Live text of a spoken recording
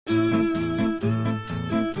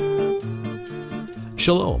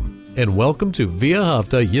Shalom, and welcome to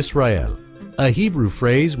V'ahavta Yisrael, a Hebrew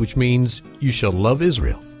phrase which means, you shall love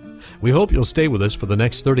Israel. We hope you'll stay with us for the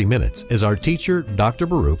next 30 minutes as our teacher, Dr.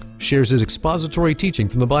 Baruch, shares his expository teaching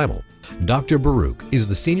from the Bible. Dr. Baruch is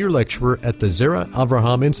the senior lecturer at the Zera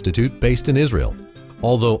Avraham Institute based in Israel.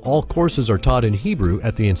 Although all courses are taught in Hebrew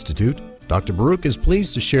at the Institute, Dr. Baruch is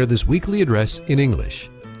pleased to share this weekly address in English.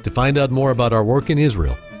 To find out more about our work in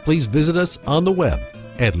Israel, please visit us on the web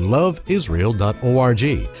at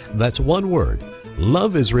loveisrael.org. That's one word,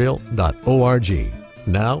 loveisrael.org.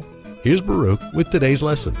 Now, here's Baruch with today's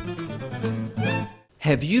lesson.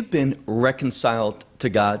 Have you been reconciled to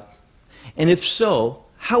God? And if so,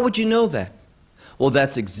 how would you know that? Well,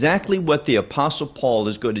 that's exactly what the Apostle Paul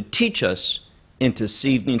is going to teach us in this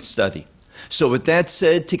evening's study. So with that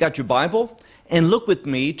said, take out your Bible and look with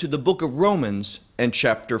me to the book of Romans and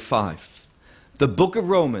chapter 5. The book of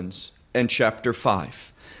Romans and chapter 5.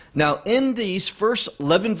 Now, in these first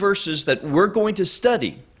 11 verses that we're going to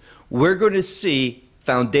study, we're going to see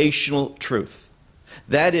foundational truth.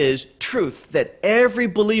 That is, truth that every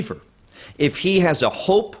believer, if he has a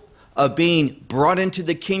hope of being brought into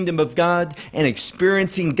the kingdom of God and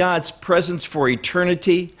experiencing God's presence for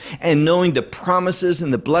eternity and knowing the promises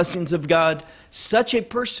and the blessings of God, such a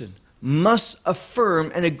person must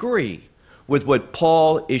affirm and agree with what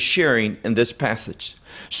Paul is sharing in this passage.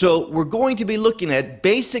 So we're going to be looking at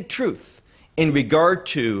basic truth in regard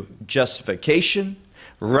to justification,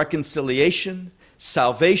 reconciliation,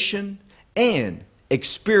 salvation, and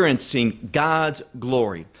experiencing God's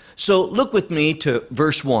glory. So look with me to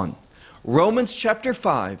verse 1. Romans chapter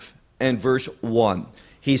 5 and verse 1.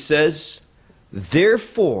 He says,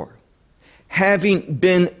 "Therefore, having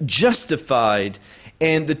been justified,"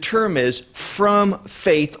 and the term is from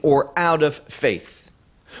faith or out of faith.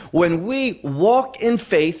 When we walk in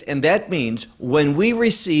faith, and that means when we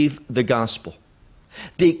receive the gospel,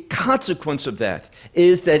 the consequence of that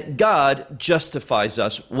is that God justifies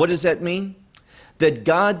us. What does that mean? That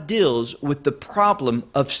God deals with the problem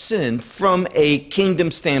of sin from a kingdom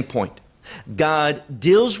standpoint. God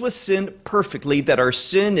deals with sin perfectly, that our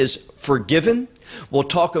sin is forgiven. We'll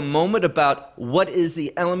talk a moment about what is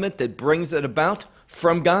the element that brings it about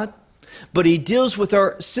from God. But He deals with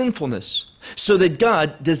our sinfulness so that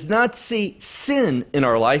God does not see sin in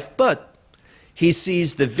our life, but He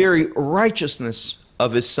sees the very righteousness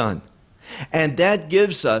of His Son. And that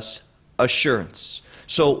gives us assurance.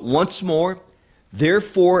 So once more,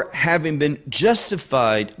 therefore, having been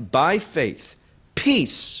justified by faith,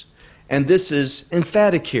 peace, and this is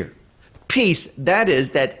emphatic here, peace, that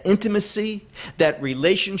is that intimacy, that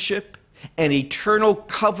relationship, an eternal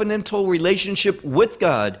covenantal relationship with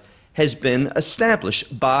God has been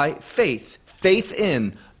established by faith, faith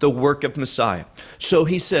in the work of Messiah. So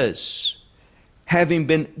he says, having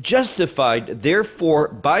been justified, therefore,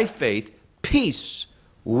 by faith, peace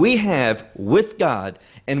we have with God,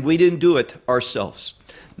 and we didn't do it ourselves.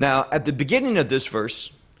 Now, at the beginning of this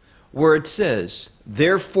verse, where it says,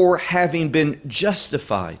 therefore, having been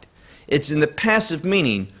justified, it's in the passive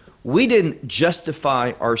meaning. We didn't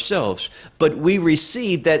justify ourselves, but we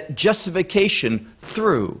received that justification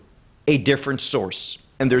through a different source.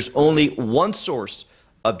 And there's only one source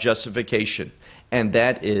of justification, and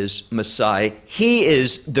that is Messiah. He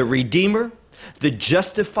is the Redeemer, the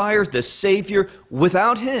Justifier, the Savior.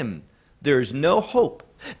 Without Him, there is no hope.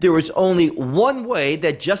 There was only one way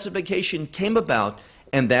that justification came about,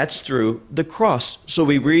 and that's through the cross. So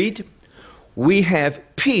we read, we have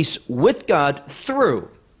peace with God through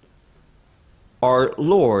our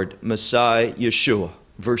Lord Messiah Yeshua.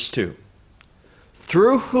 Verse 2.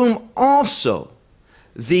 Through whom also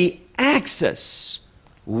the access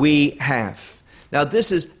we have. Now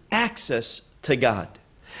this is access to God.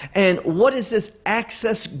 And what is this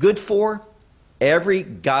access good for? Every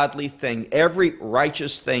godly thing, every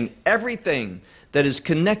righteous thing, everything that is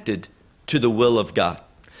connected to the will of God.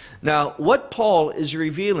 Now what Paul is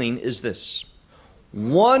revealing is this.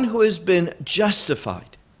 One who has been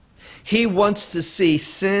justified, he wants to see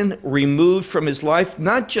sin removed from his life,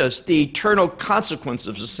 not just the eternal consequence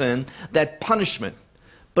of the sin, that punishment,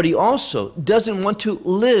 but he also doesn't want to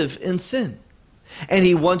live in sin. And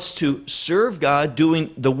he wants to serve God,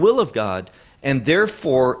 doing the will of God, and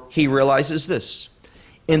therefore he realizes this.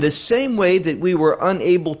 In the same way that we were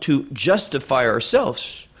unable to justify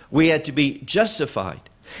ourselves, we had to be justified.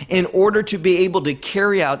 In order to be able to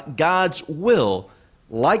carry out God's will,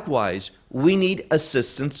 likewise, we need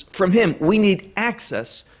assistance from Him. We need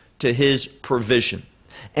access to His provision.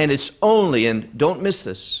 And it's only, and don't miss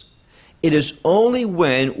this, it is only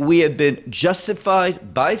when we have been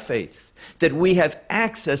justified by faith that we have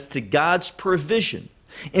access to God's provision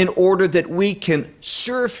in order that we can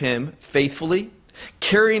serve Him faithfully,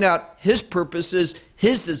 carrying out His purposes,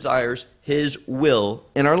 His desires, His will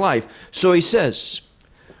in our life. So he says,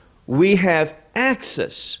 we have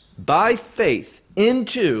access by faith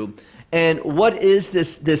into, and what is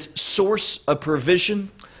this source of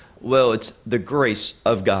provision? Well, it's the grace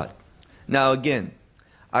of God. Now again,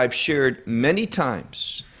 I've shared many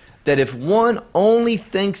times that if one only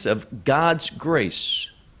thinks of God's grace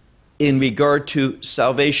in regard to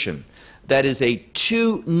salvation, that is a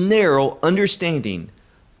too narrow understanding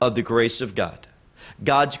of the grace of God.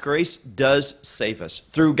 God's grace does save us.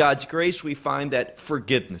 Through God's grace, we find that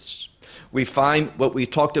forgiveness. We find what we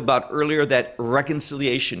talked about earlier, that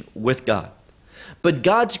reconciliation with God. But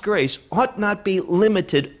God's grace ought not be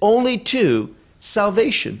limited only to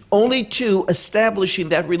salvation, only to establishing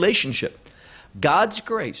that relationship. God's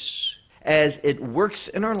grace, as it works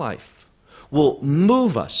in our life, will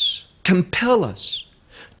move us, compel us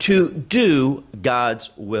to do God's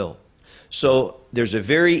will. So there's a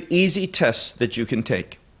very easy test that you can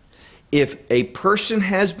take. If a person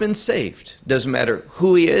has been saved, doesn't matter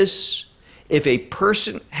who he is, if a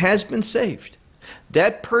person has been saved,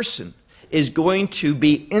 that person is going to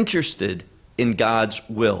be interested in God's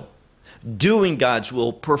will, doing God's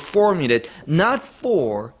will, performing it, not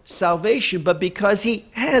for salvation, but because he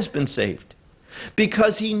has been saved,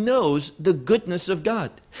 because he knows the goodness of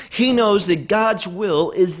God. He knows that God's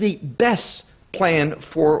will is the best plan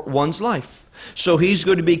for one's life. So he's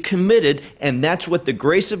going to be committed, and that's what the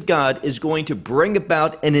grace of God is going to bring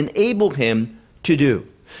about and enable him to do.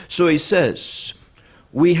 So he says,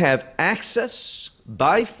 we have access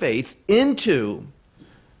by faith into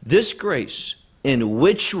this grace in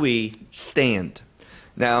which we stand.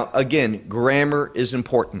 Now, again, grammar is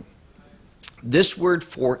important. This word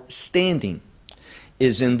for standing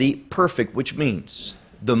is in the perfect, which means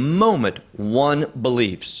the moment one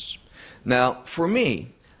believes. Now, for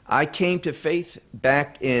me, I came to faith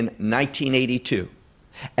back in 1982.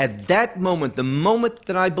 At that moment, the moment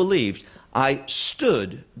that I believed, I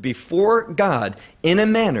stood before God in a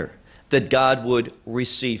manner that God would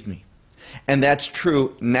receive me. And that's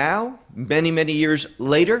true now, many, many years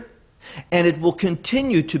later, and it will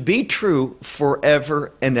continue to be true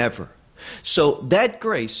forever and ever. So that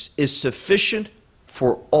grace is sufficient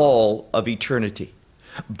for all of eternity.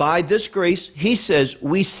 By this grace, he says,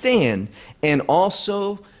 we stand, and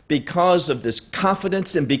also because of this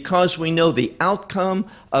confidence and because we know the outcome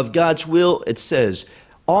of God's will, it says,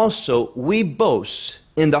 also we boast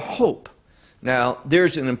in the hope. Now,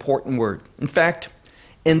 there's an important word. In fact,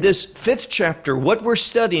 in this 5th chapter, what we're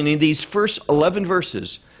studying in these first 11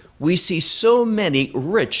 verses, we see so many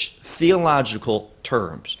rich theological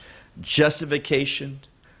terms. Justification,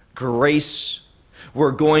 grace,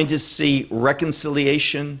 we're going to see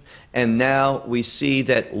reconciliation, and now we see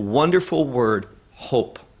that wonderful word,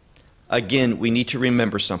 hope. Again, we need to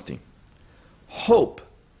remember something. Hope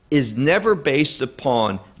is never based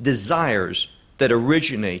upon desires that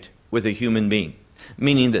originate with a human being.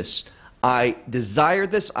 Meaning this, I desire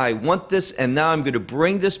this, I want this, and now I'm going to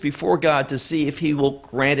bring this before God to see if He will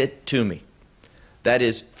grant it to me. That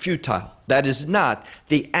is futile. That is not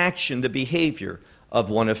the action, the behavior of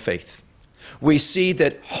one of faith. We see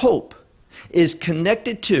that hope is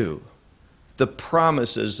connected to the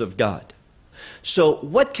promises of God. So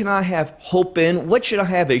what can I have hope in? What should I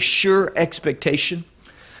have a sure expectation?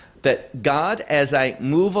 That God, as I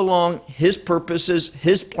move along His purposes,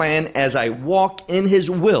 His plan, as I walk in His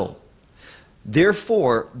will,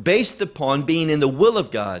 therefore, based upon being in the will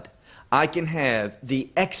of God, I can have the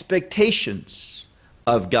expectations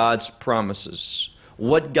of God's promises.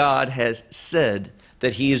 What God has said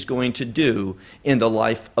that He is going to do in the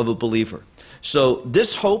life of a believer. So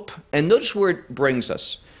this hope, and notice where it brings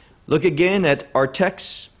us. Look again at our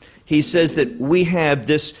text. He says that we have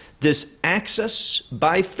this access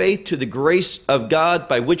by faith to the grace of God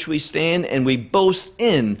by which we stand, and we boast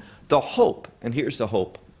in the hope. And here's the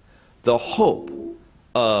hope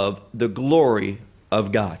of the glory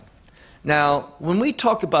of God. Now, when we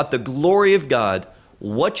talk about the glory of God,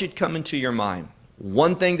 what should come into your mind?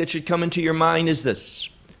 One thing that should come into your mind is this: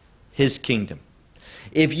 His kingdom.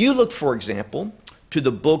 If you look, for example, to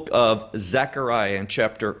the book of Zechariah in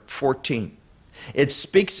chapter 14, it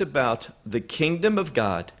speaks about the kingdom of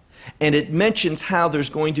God, and it mentions how there's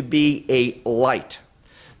going to be a light.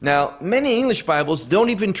 Now, many English Bibles don't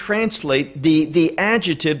even translate the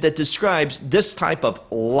adjective that describes this type of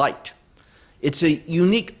light. It's a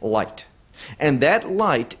unique light, and that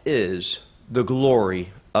light is the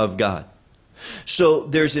glory of God. So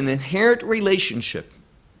there's an inherent relationship,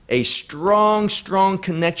 a strong, strong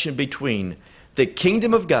connection between the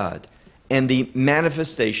kingdom of God and the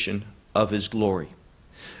manifestation of His glory.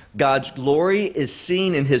 God's glory is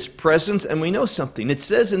seen in His presence, and we know something. It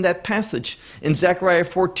says in that passage in Zechariah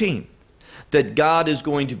 14 that God is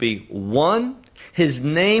going to be one, His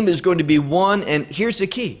name is going to be one, and here's the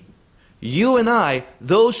key. You and I,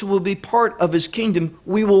 those who will be part of His kingdom,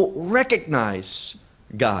 we will recognize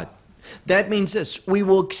God. That means this: we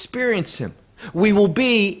will experience Him. We will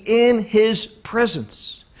be in His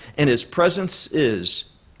presence. And His presence is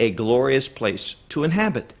a glorious place to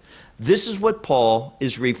inhabit. This is what Paul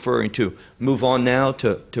is referring to. Move on now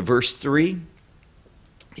to verse 3.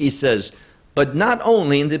 He says, but not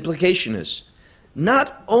only, and the implication is,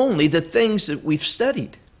 not only the things that we've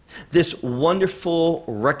studied, this wonderful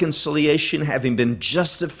reconciliation, having been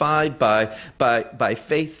justified by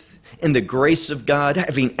faith in the grace of God,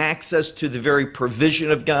 having access to the very provision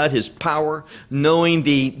of God, His power, knowing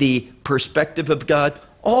the perspective of God,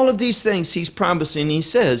 all of these things He's promising. He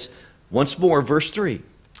says, once more, verse 3,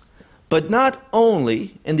 but not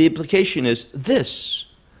only, and the implication is this,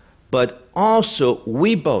 but also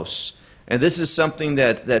we boast. And this is something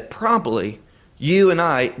that probably you and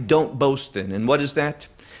I don't boast in. And what is that?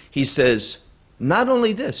 He says, not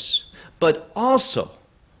only this, but also,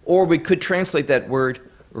 or we could translate that word,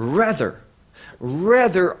 rather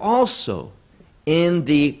also in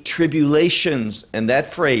the tribulations. And that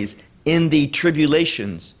phrase, in the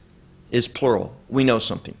tribulations, is plural. We know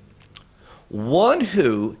something. One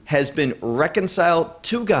who has been reconciled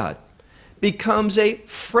to God becomes a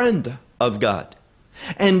friend of God.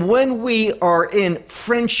 And when we are in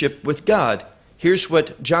friendship with God, here's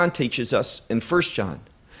what John teaches us in 1 John.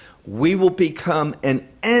 We will become an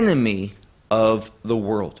enemy of the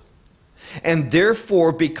world. And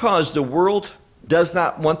therefore, because the world does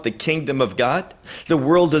not want the kingdom of God, the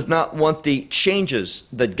world does not want the changes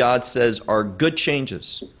that God says are good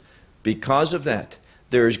changes, because of that,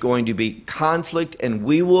 there is going to be conflict, and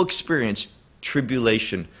we will experience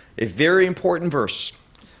tribulation. A very important verse.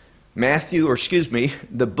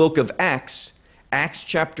 The book of Acts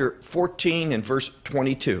chapter 14 and verse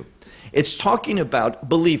 22. It's talking about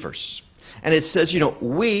believers. And it says,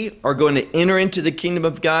 we are going to enter into the kingdom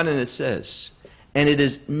of God, and it says, and it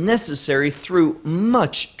is necessary through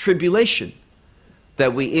much tribulation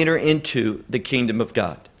that we enter into the kingdom of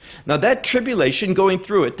God. Now that tribulation, going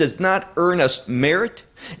through it, does not earn us merit.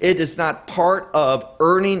 It is not part of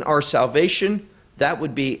earning our salvation. That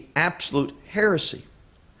would be absolute heresy.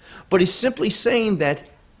 But he's simply saying that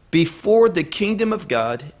before the kingdom of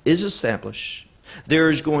God is established, there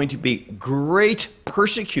is going to be great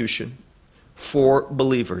persecution for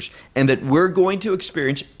believers, and that we're going to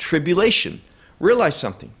experience tribulation. Realize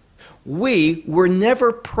something. We were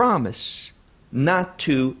never promised not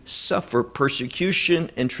to suffer persecution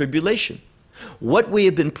and tribulation. What we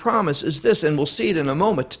have been promised is this, and we'll see it in a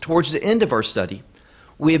moment towards the end of our study.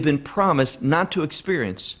 We have been promised not to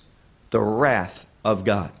experience the wrath of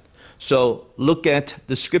God. So look at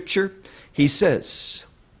the scripture. He says,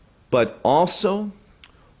 but also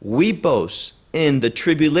we boast in the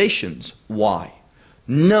tribulations. Why?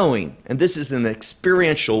 Knowing, and this is an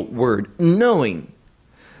experiential word, knowing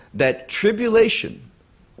that tribulation,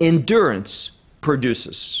 endurance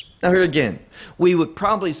produces. Now here again, we would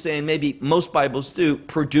probably say, and maybe most Bibles do,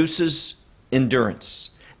 produces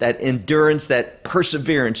endurance. That endurance, that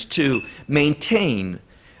perseverance to maintain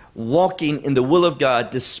walking in the will of God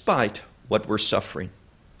despite what we're suffering.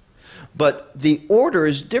 But the order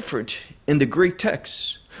is different in the Greek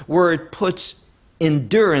text, where it puts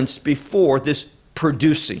endurance before this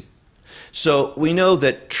producing. So we know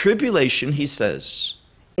that tribulation, he says,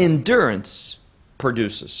 endurance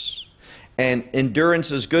produces. And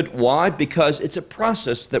endurance is good. Why? Because it's a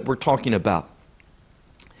process that we're talking about.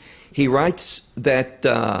 He writes that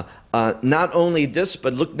not only this,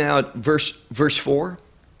 but look now at verse 4.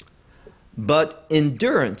 But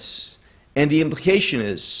endurance, and the implication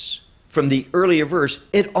is, from the earlier verse,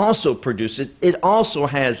 it also produces, it also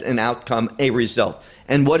has an outcome, a result.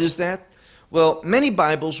 And what is that? Well, many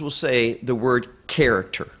Bibles will say the word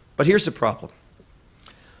character. But here's the problem.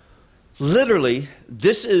 Literally,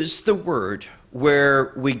 this is the word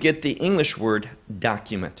where we get the English word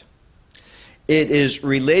document. It is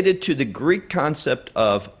related to the Greek concept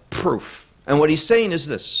of proof. And what he's saying is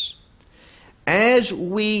this. As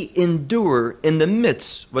we endure in the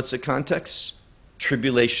midst, what's the context?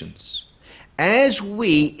 Tribulations. As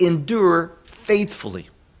we endure faithfully,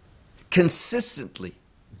 consistently,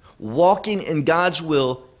 walking in God's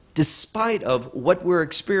will despite of what we're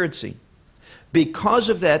experiencing, because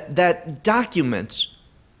of that, that documents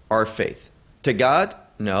our faith. To God?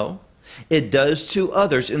 No. It does to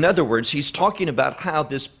others. In other words, he's talking about how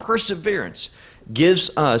this perseverance gives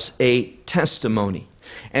us a testimony.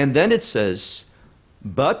 And then it says,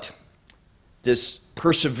 but this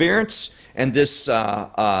perseverance and this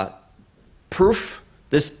proof,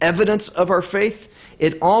 this evidence of our faith,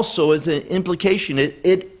 it also is an implication.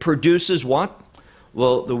 It produces what?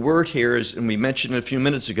 Well, the word here is, and we mentioned it a few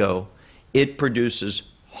minutes ago, it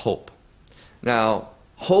produces hope. Now,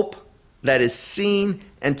 hope that is seen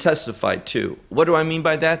and testified to. What do I mean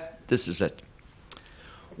by that? This is it.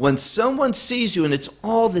 When someone sees you, and it's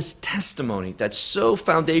all this testimony that's so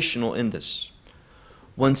foundational in this,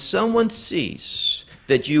 when someone sees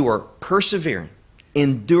that you are persevering,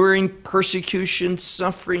 enduring persecution,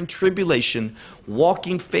 suffering, tribulation,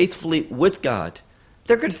 walking faithfully with God,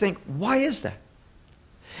 they're going to think, why is that?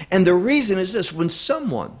 And the reason is this: when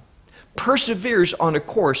someone perseveres on a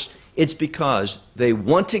course, it's because they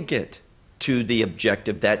want to get to the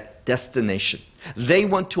objective, that destination. They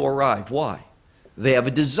want to arrive. Why? They have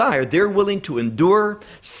a desire. They're willing to endure,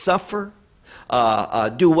 suffer,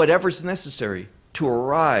 do whatever's necessary to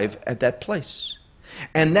arrive at that place.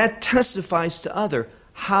 And that testifies to others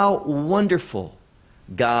how wonderful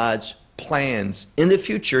God's plans in the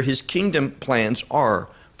future, His kingdom plans, are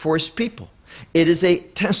for His people. It is a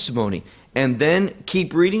testimony. And then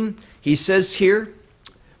keep reading. He says here,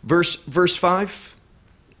 verse 5,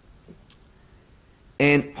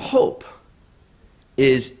 and hope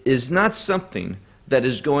is not something that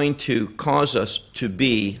is going to cause us to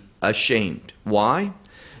be ashamed. Why?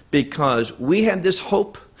 Because we have this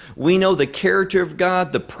hope. We know the character of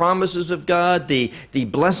God, the promises of God, the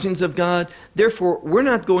blessings of God. Therefore, we're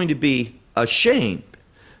not going to be ashamed,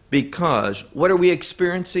 because what are we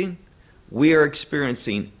experiencing? We are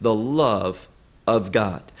experiencing the love of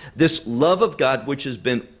God. This love of God which has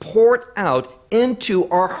been poured out into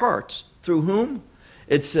our hearts. Through whom?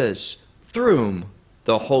 It says, through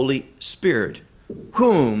the Holy Spirit,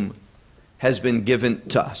 whom has been given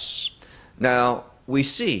to us. Now, we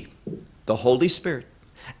see the Holy Spirit.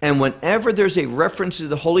 And whenever there's a reference to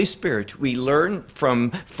the Holy Spirit, we learn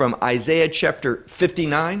from Isaiah chapter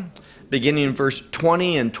 59, beginning in verse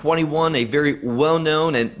 20 and 21, a very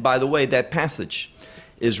well-known, and by the way, that passage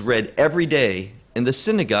is read every day in the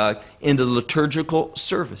synagogue in the liturgical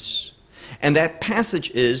service. And that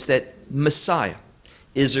passage is that Messiah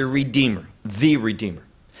is a redeemer, the redeemer.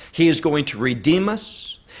 He is going to redeem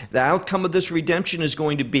us. The outcome of this redemption is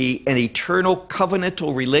going to be an eternal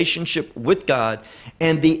covenantal relationship with God.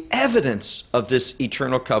 And the evidence of this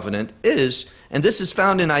eternal covenant is, and this is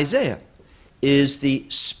found in Isaiah, is the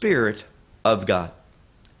Spirit of God.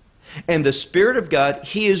 And the Spirit of God,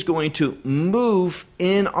 He is going to move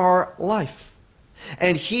in our life.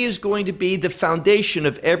 And He is going to be the foundation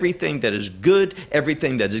of everything that is good,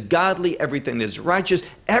 everything that is godly, everything that is righteous,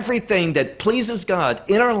 everything that pleases God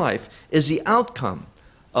in our life is the outcome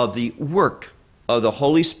of the work of the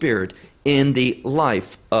Holy Spirit in the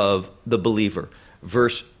life of the believer.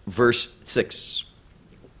 Verse 6.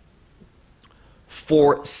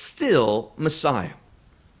 For still Messiah,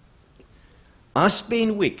 us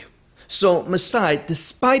being weak. So Messiah,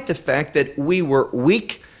 despite the fact that we were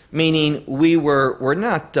weak, meaning we were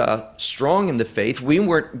not strong in the faith, we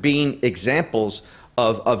weren't being examples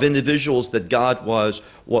of individuals that God was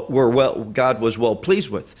well pleased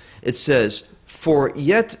with. It says, for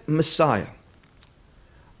yet Messiah,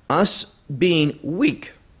 us being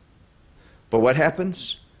weak. But what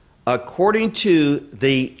happens? According to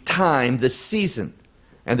the time, the season,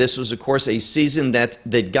 and this was, of course, a season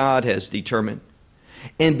that God has determined,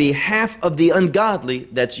 in behalf of the ungodly,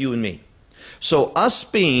 that's you and me. So us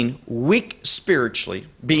being weak spiritually,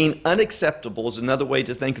 being unacceptable is another way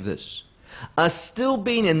to think of this. Us still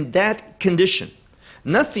being in that condition,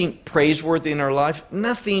 nothing praiseworthy in our life,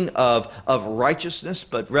 nothing of righteousness,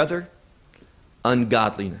 but rather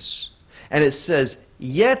ungodliness. And it says,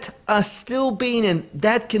 yet us still being in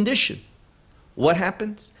that condition, what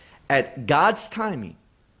happens? At God's timing,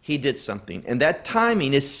 He did something. And that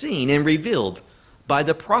timing is seen and revealed by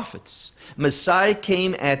the prophets. Messiah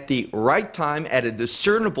came at the right time, at a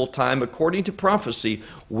discernible time, according to prophecy,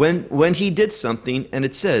 when He did something. And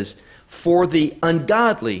it says, for the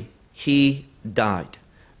ungodly He died.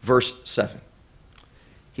 Verse 7.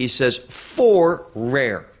 He says, for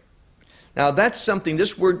rare. Now that's something,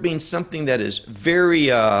 this word means something that is very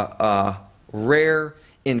rare,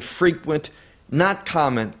 infrequent, not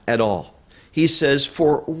common at all. He says,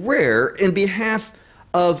 for rare, in behalf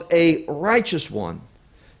of a righteous one,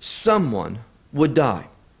 someone would die.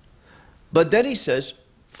 But then he says,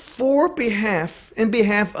 in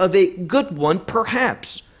behalf of a good one,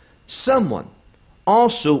 perhaps someone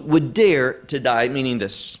also would dare to die, meaning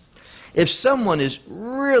this. If someone is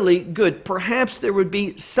really good, perhaps there would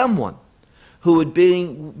be someone who would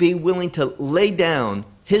be willing to lay down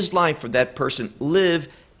his life for that person, live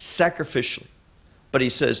sacrificially. But he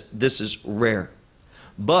says this is rare.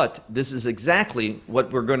 But this is exactly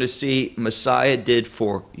what we're going to see Messiah did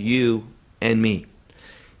for you and me.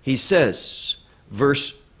 He says,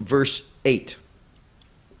 verse 8,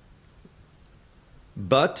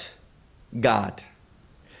 but God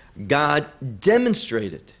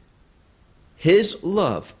demonstrated his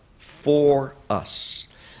love for us.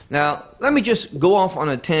 Now, let me just go off on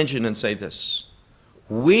a tangent and say this.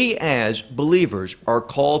 We as believers are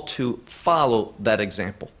called to follow that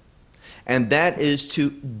example. And that is to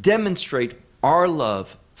demonstrate our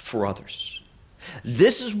love for others.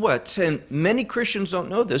 This is what, and many Christians don't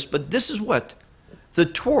know this, but this is what the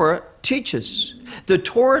Torah teaches. The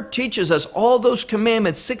Torah teaches us all those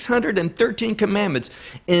commandments, 613 commandments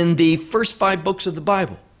in the first 5 books of the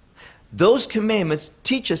Bible. Those commandments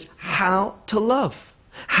teach us how to love,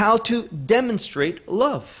 how to demonstrate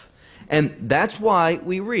love. And that's why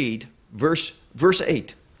we read verse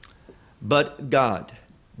 8. But God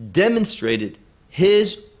demonstrated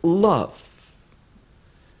his love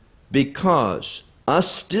because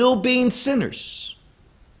us still being sinners,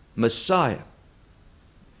 Messiah,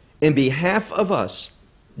 in behalf of us,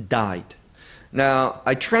 died. Now,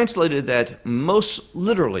 I translated that most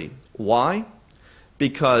literally. Why?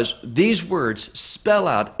 Because these words spell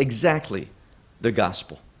out exactly the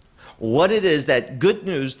gospel. What it is, that good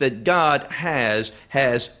news that God has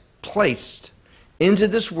placed into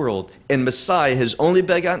this world in Messiah, his only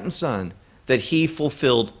begotten Son, that he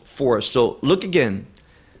fulfilled for us. So look again.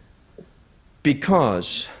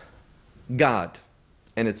 Because God,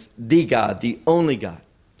 and it's the God, the only God,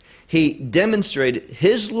 he demonstrated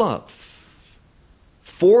his love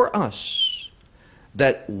for us,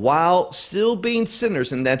 that while still being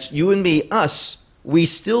sinners, and that's you and me, us, we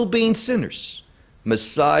still being sinners,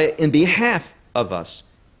 Messiah, in behalf of us,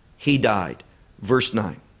 he died. Verse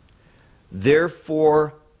 9.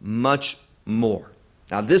 Therefore, much more.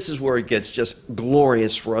 Now, this is where it gets just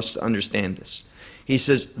glorious for us to understand this. He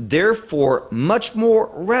says, therefore, much more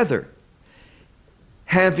rather,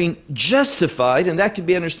 having justified, and that can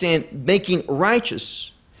be understood, making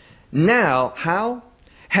righteous. Now, how?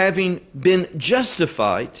 Having been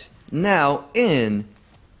justified, now in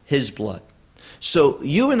his blood. So,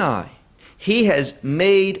 you and I, he has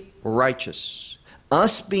made righteous.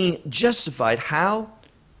 Us being justified, how?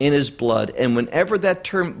 In his blood. And whenever that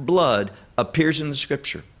term blood appears in the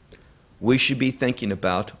Scripture, we should be thinking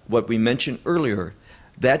about what we mentioned earlier.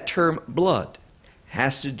 That term blood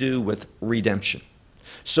has to do with redemption.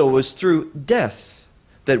 So it was through death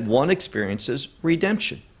that one experiences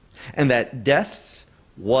redemption. And that death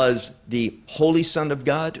was the Holy Son of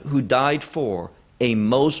God who died for a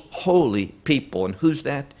most holy people. And who's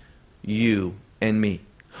that? You and me.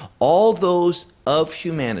 All those of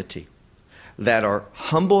humanity that are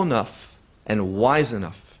humble enough and wise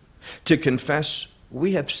enough to confess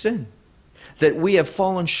we have sinned, that we have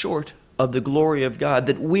fallen short of the glory of God,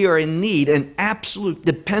 that we are in need and absolute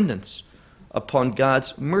dependence upon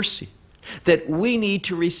God's mercy, that we need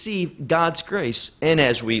to receive God's grace. And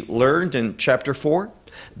as we learned in chapter 4,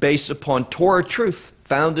 based upon Torah truth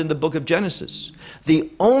found in the book of Genesis,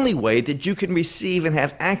 the only way that you can receive and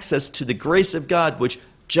have access to the grace of God, which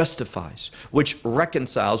justifies, which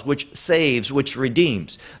reconciles, which saves, which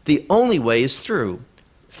redeems, the only way is through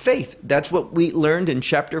faith. That's what we learned in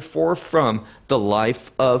chapter 4 from the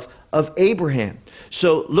life of Abraham.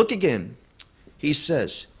 So look again. He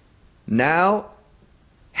says, now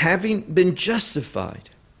having been justified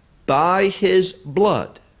by his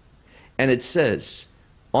blood, and it says,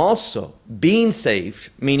 also being saved,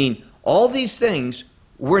 meaning all these things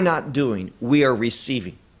we're not doing, we are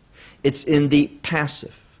receiving. It's in the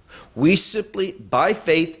passive. We simply, by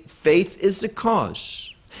faith, faith is the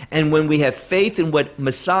cause. And when we have faith in what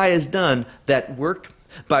Messiah has done, that work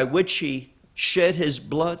by which he shed his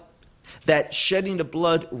blood, that shedding of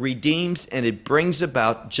blood redeems and it brings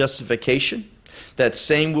about justification. That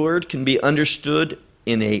same word can be understood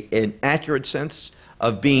in an accurate sense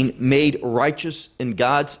of being made righteous in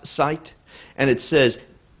God's sight. And it says,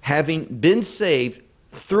 having been saved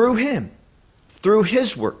through him, through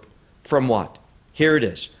his work, from what? Here it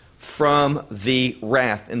is. From the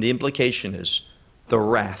wrath. And the implication is the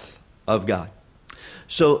wrath of God.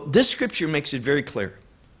 So this scripture makes it very clear.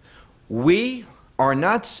 We are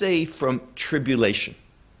not saved from tribulation.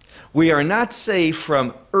 We are not saved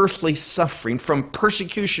from earthly suffering, from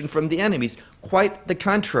persecution from the enemies. Quite the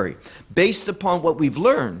contrary. Based upon what we've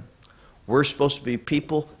learned, we're supposed to be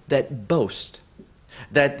people that boast,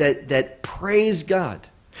 that praise God,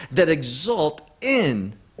 that exult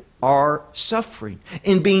in our suffering,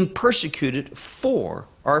 in being persecuted for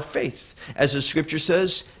our faith. As the scripture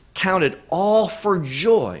says, count it all for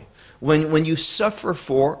joy when you suffer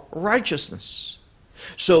for righteousness.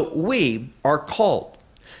 So we are called.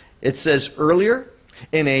 It says earlier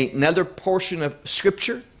in another portion of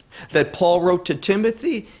scripture that Paul wrote to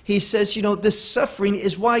Timothy, he says, this suffering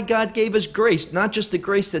is why God gave us grace, not just the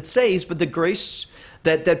grace that saves, but the grace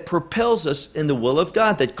that propels us in the will of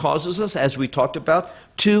God, that causes us, as we talked about,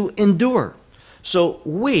 to endure. So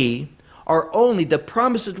we are only, the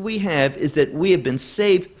promise that we have is that we have been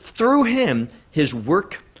saved through Him, His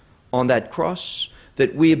work on that cross,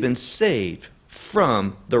 that we have been saved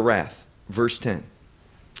from the wrath. Verse 10.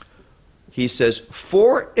 He says,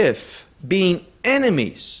 for if, being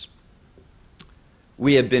enemies,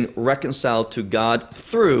 we have been reconciled to God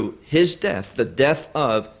through His death, the death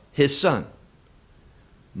of His Son,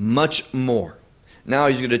 much more. Now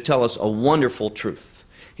he's going to tell us a wonderful truth.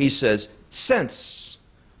 He says, since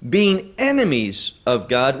being enemies of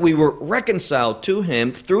God, we were reconciled to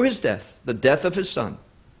Him through His death, the death of His Son,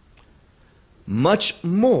 much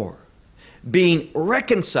more, being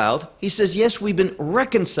reconciled, he says, yes, we've been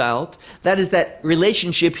reconciled. That is that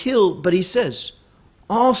relationship healed, but he says,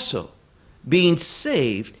 also being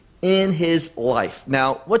saved in His life.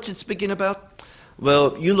 Now, what's it speaking about?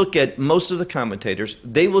 Well, you look at most of the commentators,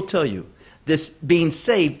 they will tell you this being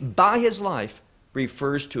saved by His life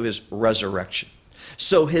refers to His resurrection.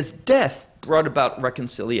 So His death brought about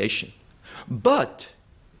reconciliation. But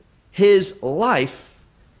His life,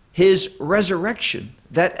 His resurrection,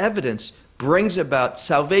 that evidence brings about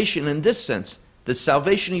salvation in this sense. The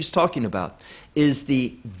salvation he's talking about is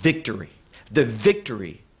the victory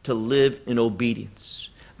to live in obedience.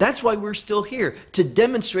 That's why we're still here, to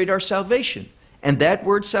demonstrate our salvation. And that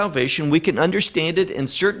word salvation, we can understand it in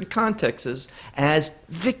certain contexts as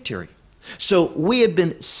victory. So we have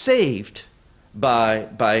been saved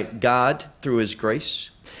by God through His grace.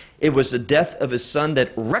 It was the death of His Son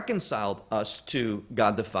that reconciled us to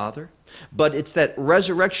God the Father. But it's that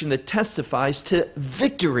resurrection that testifies to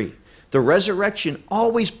victory. The resurrection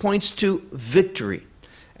always points to victory.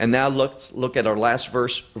 And now look at our last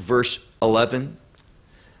verse, verse 11.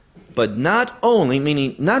 But not only,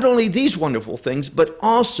 meaning not only these wonderful things, but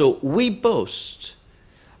also we boast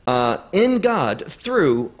in God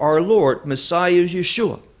through our Lord Messiah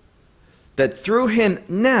Yeshua, that through Him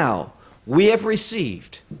now we have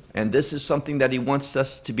received, and this is something that He wants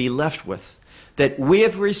us to be left with, that we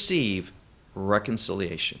have received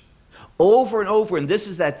reconciliation. Over and over, and this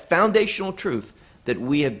is that foundational truth, that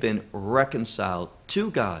we have been reconciled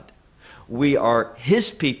to God. We are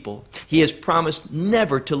His people. He has promised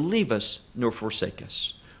never to leave us nor forsake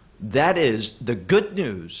us. That is the good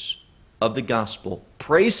news of the gospel.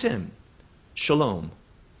 Praise Him. Shalom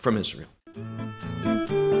from Israel.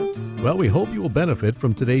 Well, we hope you will benefit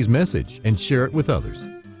from today's message and share it with others.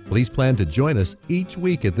 Please plan to join us each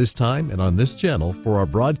week at this time and on this channel for our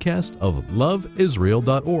broadcast of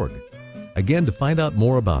loveisrael.org. Again, to find out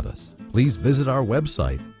more about us, please visit our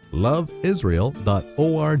website,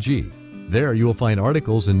 loveisrael.org. There you will find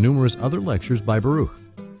articles and numerous other lectures by Baruch.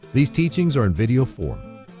 These teachings are in video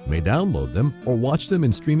form. You may download them or watch them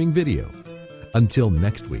in streaming video. Until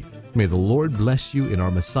next week, may the Lord bless you in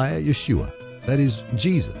our Messiah Yeshua, that is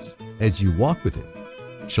Jesus, as you walk with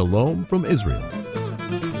Him. Shalom from Israel.